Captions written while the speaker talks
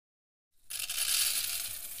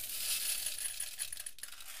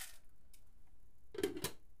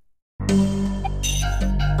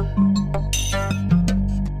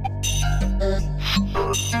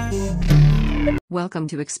Welcome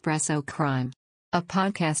to Espresso Crime, a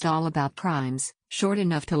podcast all about crimes, short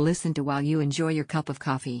enough to listen to while you enjoy your cup of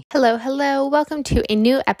coffee. Hello. Welcome to a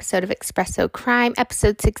new episode of Espresso Crime.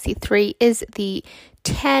 Episode 63 is the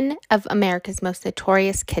 10 of America's Most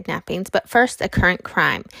Notorious Kidnappings, but first, a current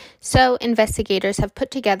crime. So, investigators have put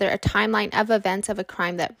together a timeline of events of a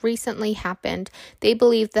crime that recently happened. They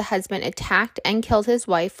believe the husband attacked and killed his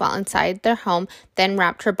wife while inside their home, then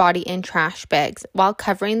wrapped her body in trash bags. While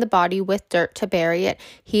covering the body with dirt to bury it,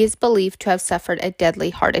 he is believed to have suffered a deadly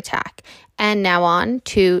heart attack. And now on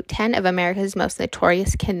to 10 of America's Most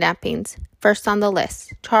Notorious Kidnappings. First on the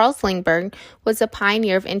list, Charles Lindbergh was a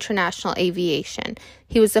pioneer of international aviation.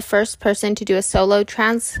 He was the first person to do a solo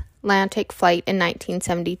transatlantic flight in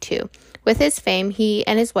 1972. With his fame, he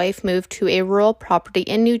and his wife moved to a rural property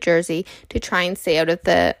in New Jersey to try and stay out of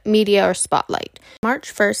the media or spotlight.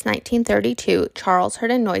 March 1st, 1932, Charles heard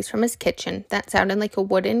a noise from his kitchen that sounded like a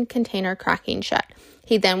wooden container cracking shut.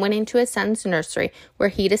 He then went into his son's nursery, where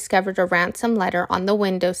he discovered a ransom letter on the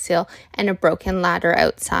windowsill and a broken ladder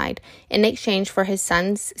outside. In exchange for his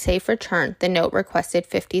son's safe return, the note requested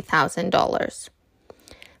 $50,000.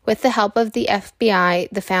 With the help of the FBI,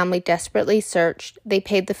 the family desperately searched. They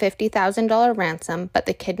paid the $50,000 ransom, but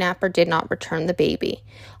the kidnapper did not return the baby.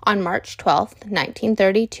 On March 12,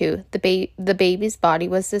 1932, the baby's body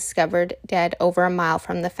was discovered dead over a mile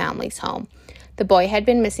from the family's home. The boy had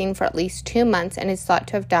been missing for at least 2 months and is thought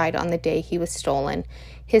to have died on the day he was stolen.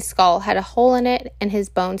 His skull had a hole in it, and his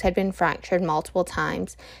bones had been fractured multiple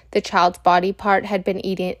times. The child's body part had been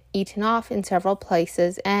eaten off in several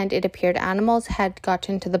places, and it appeared animals had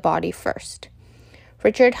gotten to the body first.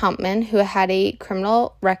 Richard Humpman, who had a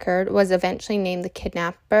criminal record, was eventually named the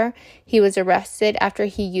kidnapper. He was arrested after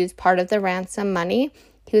he used part of the ransom money.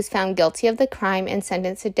 He was found guilty of the crime and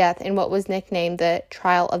sentenced to death in what was nicknamed the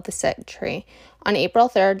Trial of the Century. On April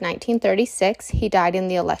 3, 1936, he died in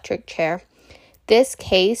the electric chair. This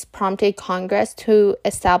case prompted Congress to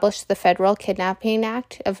establish the Federal Kidnapping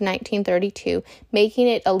Act of 1932, making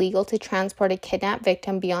it illegal to transport a kidnapped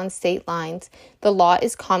victim beyond state lines. The law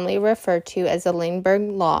is commonly referred to as the Lindbergh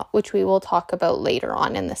Law, which we will talk about later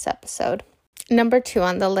on in this episode. Number 2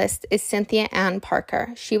 on the list is Cynthia Ann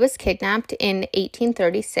Parker. She was kidnapped in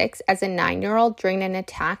 1836 as a 9-year-old during an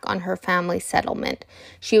attack on her family's settlement.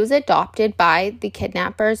 She was adopted by the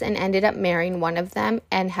kidnappers and ended up marrying one of them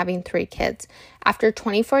and having 3 kids. After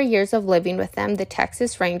 24 years of living with them, the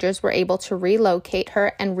Texas Rangers were able to relocate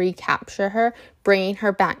her and recapture her, bringing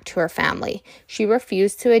her back to her family. She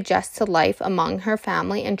refused to adjust to life among her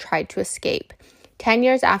family and tried to escape. 10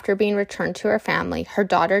 years after being returned to her family, her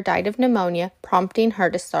daughter died of pneumonia, prompting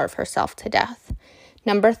her to starve herself to death.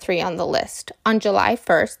 Number 3 on the list. On July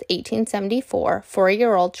 1st, 1874,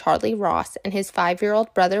 4-year-old Charlie Ross and his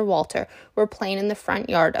 5-year-old brother Walter were playing in the front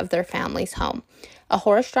yard of their family's home. A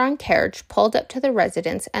horse-drawn carriage pulled up to the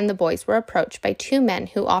residence, and the boys were approached by 2 men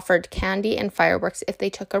who offered candy and fireworks if they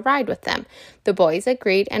took a ride with them. The boys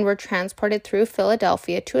agreed and were transported through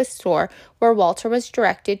Philadelphia to a store where Walter was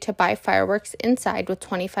directed to buy fireworks inside with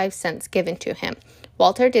 25 cents given to him.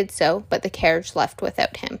 Walter did so, but the carriage left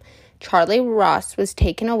without him. Charlie Ross was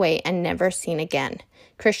taken away and never seen again.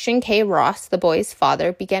 Christian K. Ross, the boy's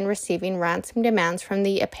father, began receiving ransom demands from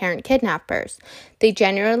the apparent kidnappers. They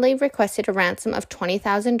generally requested a ransom of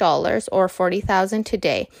 $20,000 or $40,000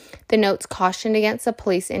 today. The notes cautioned against the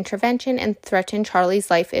police intervention and threatened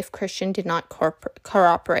Charlie's life if Christian did not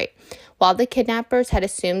cooperate. While the kidnappers had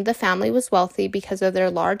assumed the family was wealthy because of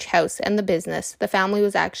their large house and the business, the family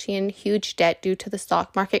was actually in huge debt due to the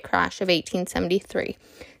stock market crash of 1873.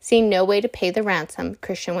 Seeing no way to pay the ransom,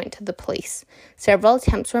 Christian went to the police. Several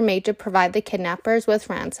attempts were made to provide the kidnappers with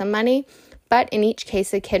ransom money, but in each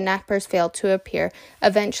case, the kidnappers failed to appear.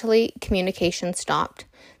 Eventually, communication stopped.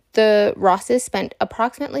 The Rosses spent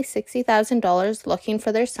approximately $60,000 looking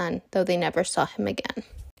for their son, though they never saw him again.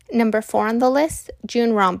 Number 4 on the list,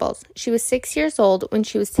 June Rombles. She was 6 years old when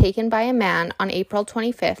she was taken by a man on April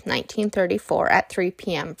 25, 1934 at 3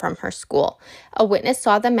 p.m. from her school. A witness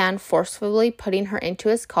saw the man forcefully putting her into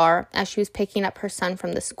his car as she was picking up her son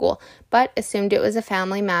from the school, but assumed it was a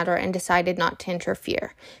family matter and decided not to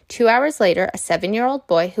interfere. 2 hours later, a 7-year-old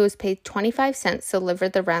boy who was paid 25 cents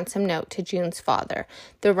delivered the ransom note to June's father.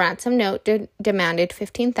 The ransom note demanded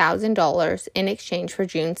 $15,000 in exchange for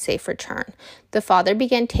June's safe return. The father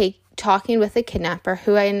began talking with the kidnapper,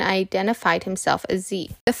 who identified himself as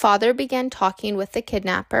Z. The father began talking with the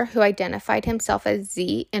kidnapper, who identified himself as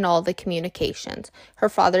Z, in all the communications. Her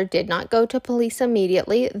father did not go to police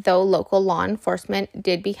immediately, though local law enforcement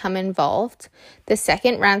did become involved. The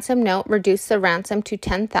second ransom note reduced the ransom to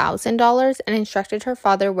 $10,000 and instructed her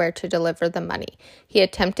father where to deliver the money. He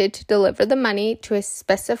attempted to deliver the money to a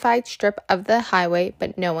specified strip of the highway,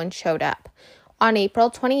 but no one showed up. On April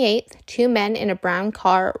 28th, two men in a brown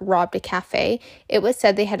car robbed a cafe. It was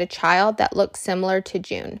said they had a child that looked similar to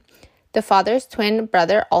June. The father's twin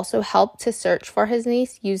brother also helped to search for his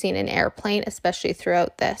niece using an airplane, especially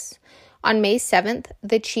throughout this. On May 7th,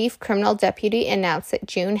 the chief criminal deputy announced that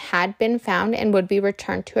June had been found and would be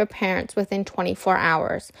returned to her parents within 24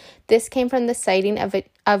 hours. This came from the sighting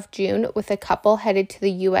of June with a couple headed to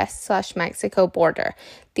the U.S./Mexico border.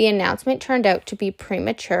 The announcement turned out to be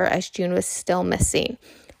premature as June was still missing.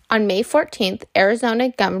 On May 14th, Arizona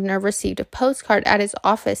governor received a postcard at his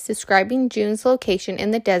office describing June's location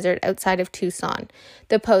in the desert outside of Tucson.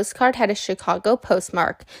 The postcard had a Chicago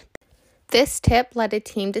postmark. This tip led a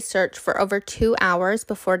team to search for over 2 hours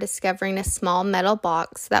before discovering a small metal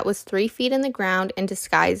box that was 3 feet in the ground and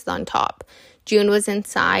disguised on top. June was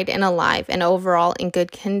inside and alive and overall in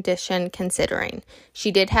good condition considering. She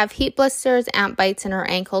did have heat blisters, ant bites, and her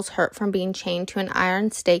ankles hurt from being chained to an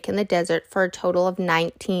iron stake in the desert for a total of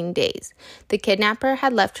 19 days. The kidnapper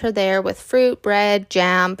had left her there with fruit, bread,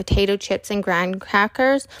 jam, potato chips, and graham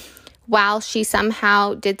crackers. While she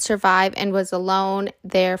somehow did survive and was alone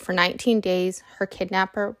there for 19 days, her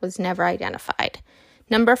kidnapper was never identified.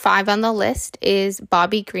 Number 5 on the list is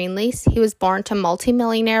Bobby Greenlease. He was born to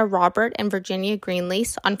multimillionaire Robert and Virginia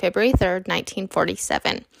Greenlease on February 3rd,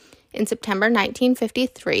 1947. In September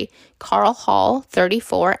 1953, Carl Hall,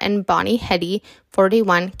 34, and Bonnie Heddy,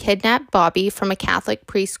 41, kidnapped Bobby from a Catholic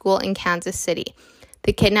preschool in Kansas City.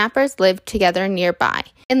 The kidnappers lived together nearby.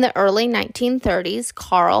 In the early 1930s,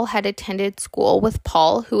 Carl had attended school with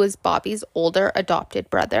Paul, who was Bobby's older adopted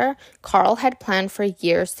brother. Carl had planned for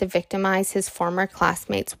years to victimize his former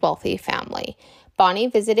classmate's wealthy family. Bonnie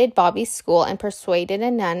visited Bobby's school and persuaded a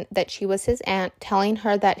nun that she was his aunt, telling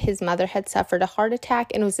her that his mother had suffered a heart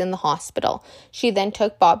attack and was in the hospital. She then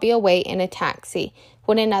took Bobby away in a taxi.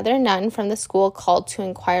 When another nun from the school called to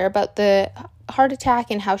inquire about the heart attack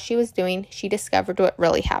and how she was doing, she discovered what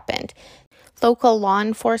really happened. Local law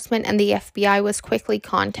enforcement and the FBI was quickly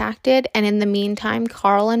contacted, and in the meantime,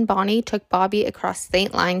 Carl and Bonnie took Bobby across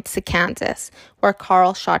state lines to Kansas, where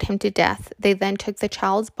Carl shot him to death. They then took the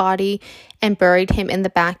child's body and buried him in the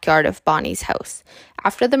backyard of Bonnie's house.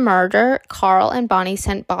 After the murder, Carl and Bonnie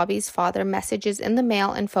sent Bobby's father messages in the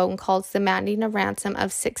mail and phone calls demanding a ransom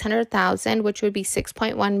of $600,000, which would be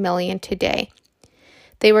 $6.1 million today.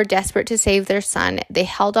 They were desperate to save their son. They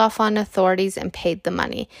held off on authorities and paid the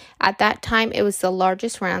money. At that time, it was the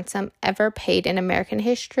largest ransom ever paid in American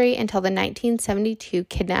history until the 1972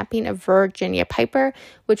 kidnapping of Virginia Piper,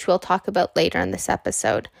 which we'll talk about later in this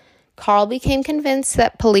episode. Carl became convinced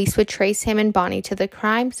that police would trace him and Bonnie to the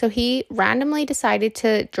crime, so he randomly decided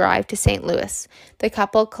to drive to St. Louis. The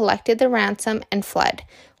couple collected the ransom and fled.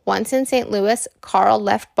 Once in St. Louis, Carl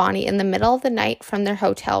left Bonnie in the middle of the night from their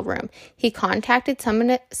hotel room. He contacted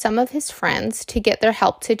some of his friends to get their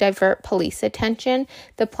help to divert police attention.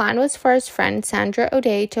 The plan was for his friend Sandra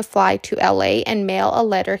O'Day to fly to LA and mail a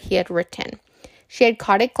letter he had written. She had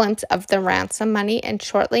caught a glimpse of the ransom money, and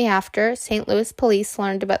shortly after, St. Louis police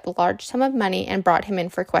learned about the large sum of money and brought him in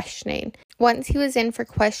for questioning. Once he was in for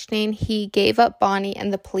questioning, he gave up Bonnie,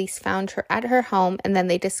 and the police found her at her home, and then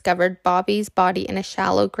they discovered Bobby's body in a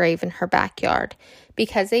shallow grave in her backyard.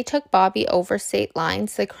 Because they took Bobby over state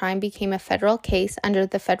lines, the crime became a federal case under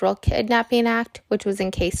the Federal Kidnapping Act, which was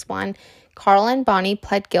in Case 1. Carl and Bonnie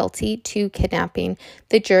pled guilty to kidnapping.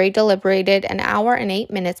 The jury deliberated an hour and 8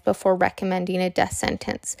 minutes before recommending a death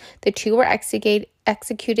sentence. The two were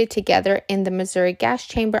executed together in the Missouri gas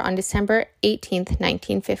chamber on December 18,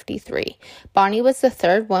 1953. Bonnie was the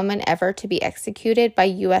third woman ever to be executed by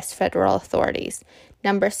U.S. federal authorities.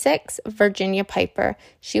 Number 6, Virginia Piper.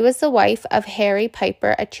 She was the wife of Harry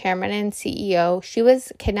Piper, a chairman and CEO. She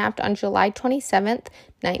was kidnapped on July 27th,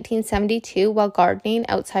 1972, while gardening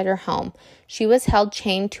outside her home. She was held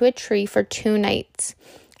chained to a tree for 2 nights.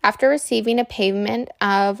 After receiving a payment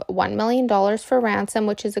of $1 million for ransom,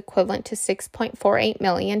 which is equivalent to $6.48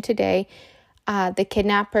 million today, the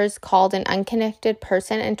kidnappers called an unconnected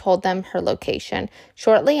person and told them her location.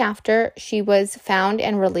 Shortly after, she was found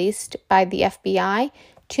and released by the FBI.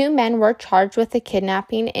 2 men were charged with the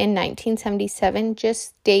kidnapping in 1977,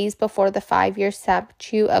 just days before the 5-year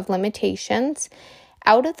statute of limitations.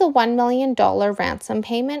 Out of the $1 million ransom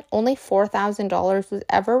payment, only $4,000 was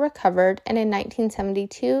ever recovered, and in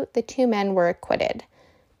 1972, the two men were acquitted.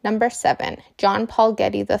 Number 7, John Paul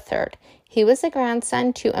Getty III. He was the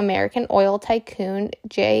grandson to American oil tycoon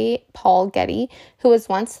J. Paul Getty, who was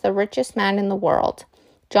once the richest man in the world.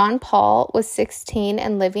 John Paul was 16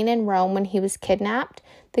 and living in Rome when he was kidnapped.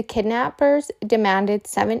 The kidnappers demanded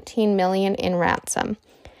 $17 million in ransom.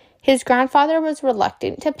 His grandfather was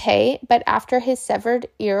reluctant to pay, but after his severed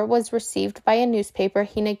ear was received by a newspaper,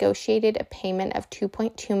 he negotiated a payment of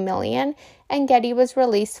 $2.2 million, and Getty was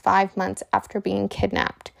released 5 months after being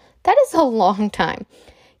kidnapped. That is a long time.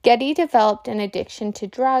 Getty developed an addiction to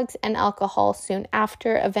drugs and alcohol soon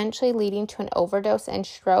after, eventually leading to an overdose and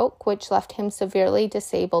stroke, which left him severely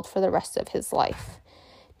disabled for the rest of his life.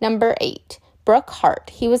 Number 8, Brooke Hart.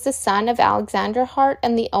 He was the son of Alexander Hart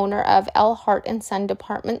and the owner of L. Hart & Son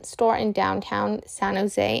department store in downtown San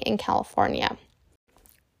Jose in California.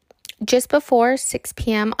 Just before 6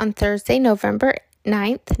 p.m. on Thursday, November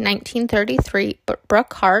 9th, 1933,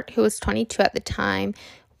 Brooke Hart, who was 22 at the time,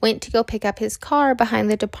 went to go pick up his car behind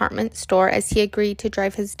the department store as he agreed to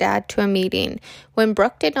drive his dad to a meeting. When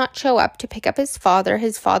Brooke did not show up to pick up his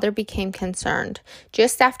father became concerned.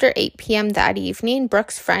 Just after 8 p.m. that evening,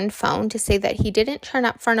 Brooke's friend phoned to say that he didn't turn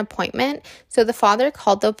up for an appointment, so the father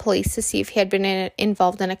called the police to see if he had been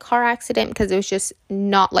involved in a car accident because it was just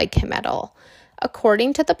not like him at all.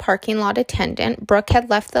 According to the parking lot attendant, Brooke had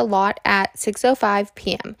left the lot at 6:05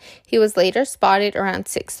 p.m. He was later spotted around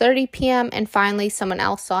 6:30 p.m. and finally someone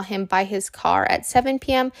else saw him by his car at 7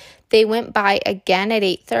 p.m. They went by again at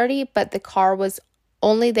 8:30, but the car was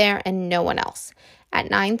only there and no one else. At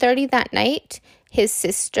 9:30 that night, his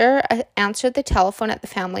sister answered the telephone at the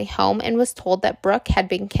family home and was told that Brooke had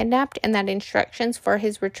been kidnapped and that instructions for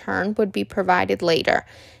his return would be provided later.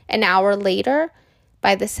 An hour later,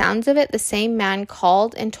 by the sounds of it, the same man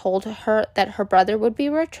called and told her that her brother would be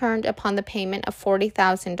returned upon the payment of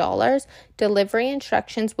 $40,000. Delivery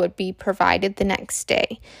instructions would be provided the next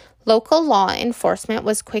day. Local law enforcement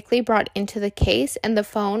was quickly brought into the case, and the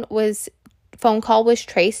phone call was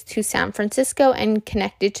traced to San Francisco and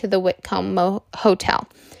connected to the Whitcomb Hotel.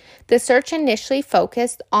 The search initially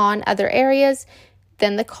focused on other areas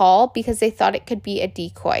than the call because they thought it could be a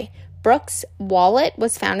decoy. Brooke's wallet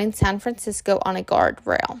was found in San Francisco on a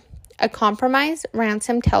guardrail. A compromise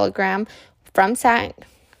ransom telegram from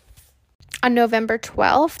on November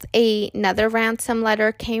 12th, another ransom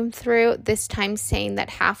letter came through, this time saying that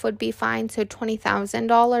half would be fine, so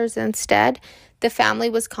 $20,000 instead. The family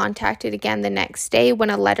was contacted again the next day when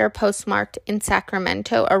a letter postmarked in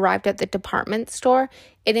Sacramento arrived at the department store.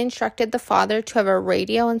 It instructed the father to have a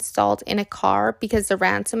radio installed in a car because the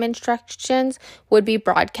ransom instructions would be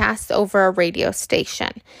broadcast over a radio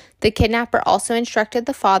station. The kidnapper also instructed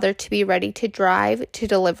the father to be ready to drive to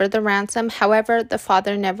deliver the ransom. However, the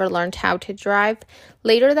father never learned how to drive.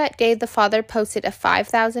 Later that day, the father posted a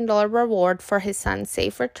 $5,000 reward for his son's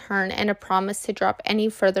safe return and a promise to drop any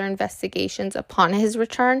further investigations upon his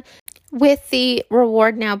return. With the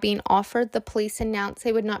reward now being offered, the police announced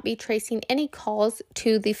they would not be tracing any calls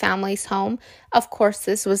to the family's home. Of course,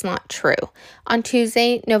 this was not true. On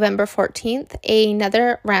Tuesday, November 14th,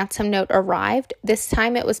 another ransom note arrived. This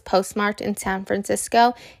time it was postmarked in San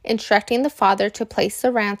Francisco, instructing the father to place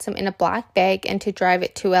the ransom in a black bag and to drive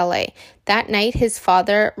it to LA. That night, his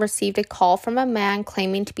father received a call from a man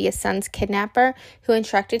claiming to be his son's kidnapper who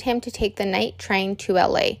instructed him to take the night train to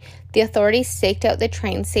LA. The authorities staked out the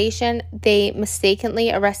train station. They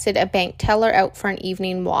mistakenly arrested a bank teller out for an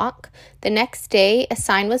evening walk. The next day, a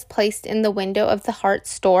sign was placed in the window of the Hart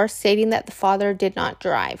store stating that the father did not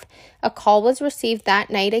drive. A call was received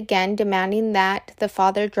that night again demanding that the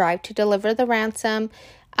father drive to deliver the ransom.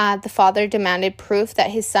 The father demanded proof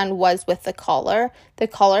that his son was with the caller. The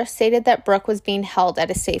caller stated that Brooke was being held at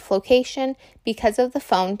a safe location. Because of the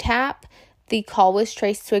phone tap, the call was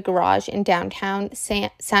traced to a garage in downtown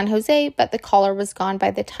San Jose, but the caller was gone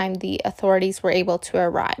by the time the authorities were able to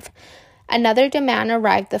arrive. Another demand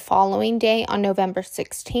arrived the following day on November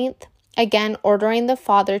 16th, again ordering the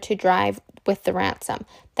father to drive with the ransom.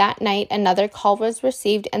 That night, another call was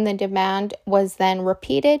received and the demand was then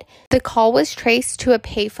repeated. The call was traced to a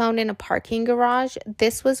payphone in a parking garage.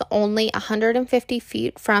 This was only 150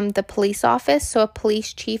 feet from the police office, so a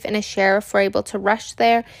police chief and a sheriff were able to rush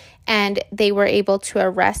there, and they were able to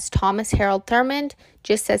arrest Thomas Harold Thurmond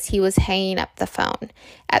just as he was hanging up the phone.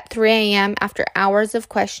 At 3 a.m., after hours of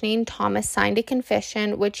questioning, Thomas signed a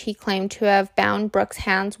confession which he claimed to have bound Brooke's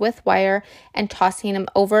hands with wire and tossing him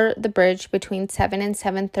over the bridge between 7 and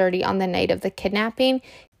 7:30 on the night of the kidnapping.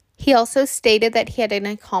 He also stated that he had an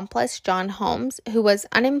accomplice, John Holmes, who was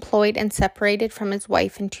unemployed and separated from his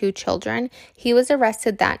wife and 2 children. He was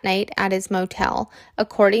arrested that night at his motel.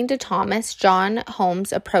 According to Thomas, John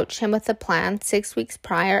Holmes approached him with a plan 6 weeks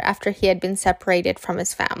prior after he had been separated from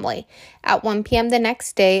his family. At 1 p.m. the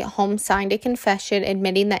next day, Holmes signed a confession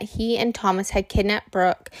admitting that he and Thomas had kidnapped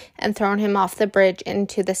Brooke and thrown him off the bridge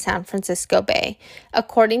into the San Francisco Bay.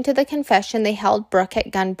 According to the confession, they held Brooke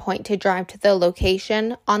at gunpoint to drive to the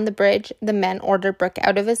location. On the bridge, the men ordered Brooke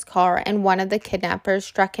out of his car, and one of the kidnappers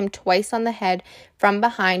struck him twice on the head from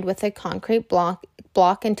behind with a concrete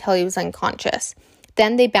block until he was unconscious.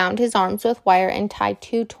 Then they bound his arms with wire and tied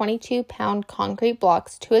 2 22-pound concrete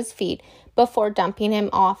blocks to his feet before dumping him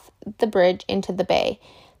off the bridge into the bay.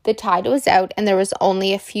 The tide was out, and there was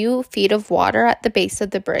only a few feet of water at the base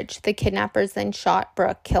of the bridge. The kidnappers then shot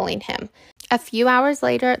Brooke, killing him. A few hours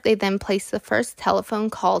later, they then placed the first telephone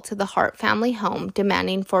call to the Hart family home,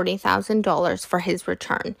 demanding $40,000 for his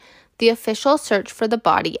return. The official search for the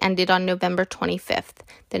body ended on November 25th.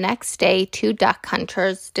 The next day, 2 duck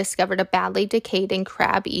hunters discovered a badly decayed and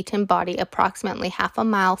crab-eaten body approximately half a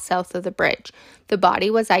mile south of the bridge. The body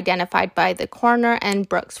was identified by the coroner and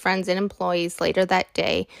Brooke's friends and employees later that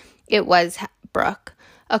day. It was Brooke.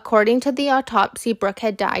 According to the autopsy, Brooke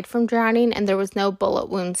had died from drowning and there was no bullet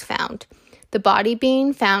wounds found. The body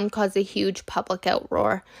being found caused a huge public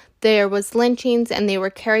outroar. There was lynchings, and they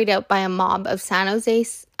were carried out by a mob of San Jose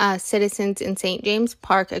citizens in St. James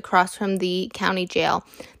Park across from the county jail.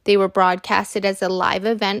 They were broadcasted as a live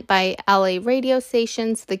event by LA radio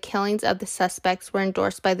stations. The killings of the suspects were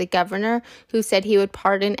endorsed by the governor, who said he would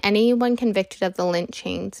pardon anyone convicted of the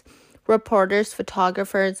lynchings. Reporters,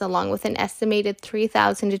 photographers, along with an estimated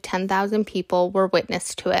 3,000 to 10,000 people were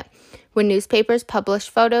witness to it. When newspapers published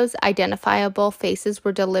photos, identifiable faces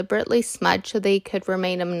were deliberately smudged so they could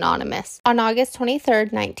remain anonymous. On August 23,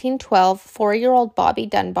 1912, 4-year-old Bobby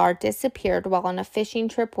Dunbar disappeared while on a fishing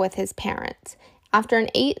trip with his parents. After an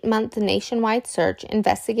 8-month nationwide search,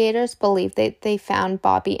 investigators believe that they found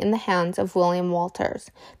Bobby in the hands of William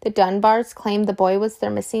Walters. The Dunbars claimed the boy was their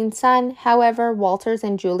missing son. However, Walters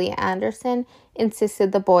and Julia Anderson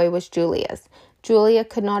insisted the boy was Julia's. Julia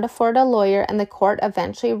could not afford a lawyer, and the court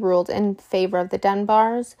eventually ruled in favor of the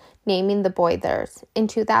Dunbars, naming the boy theirs. In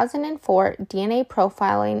 2004, DNA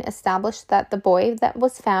profiling established that the boy that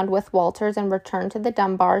was found with Walters and returned to the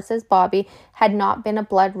Dunbars as Bobby had not been a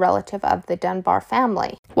blood relative of the Dunbar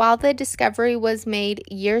family. While the discovery was made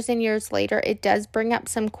years and years later, it does bring up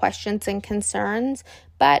some questions and concerns,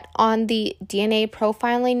 but on the DNA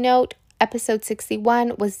profiling note, Episode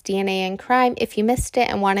 61 was DNA and crime if you missed it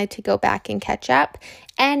and wanted to go back and catch up.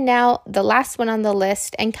 And now the last one on the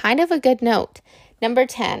list, and kind of a good note. Number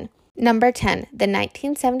 10, the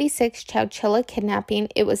 1976 Chowchilla kidnapping.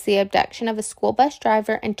 It was the abduction of a school bus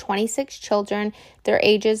driver and 26 children. Their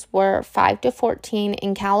ages were 5 to 14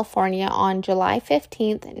 in California on July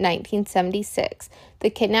 15th, 1976. The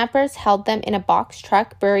kidnappers held them in a box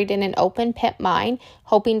truck buried in an open pit mine,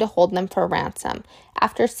 hoping to hold them for ransom.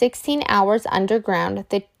 After 16 hours underground,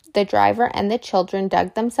 the driver and the children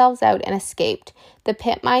dug themselves out and escaped. The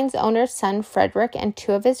pit mine's owner's son, Frederick, and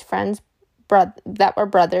 2 of his friends that were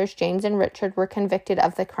brothers, James and Richard, were convicted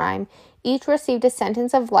of the crime. Each received a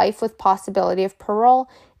sentence of life with possibility of parole.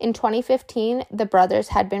 In 2015, the brothers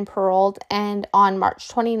had been paroled, and on March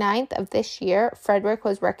 29th of this year, Frederick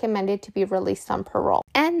was recommended to be released on parole.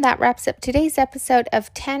 And that wraps up today's episode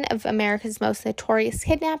of 10 of America's Most Notorious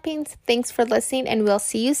Kidnappings. Thanks for listening, and we'll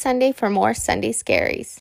see you Sunday for more Sunday Scaries.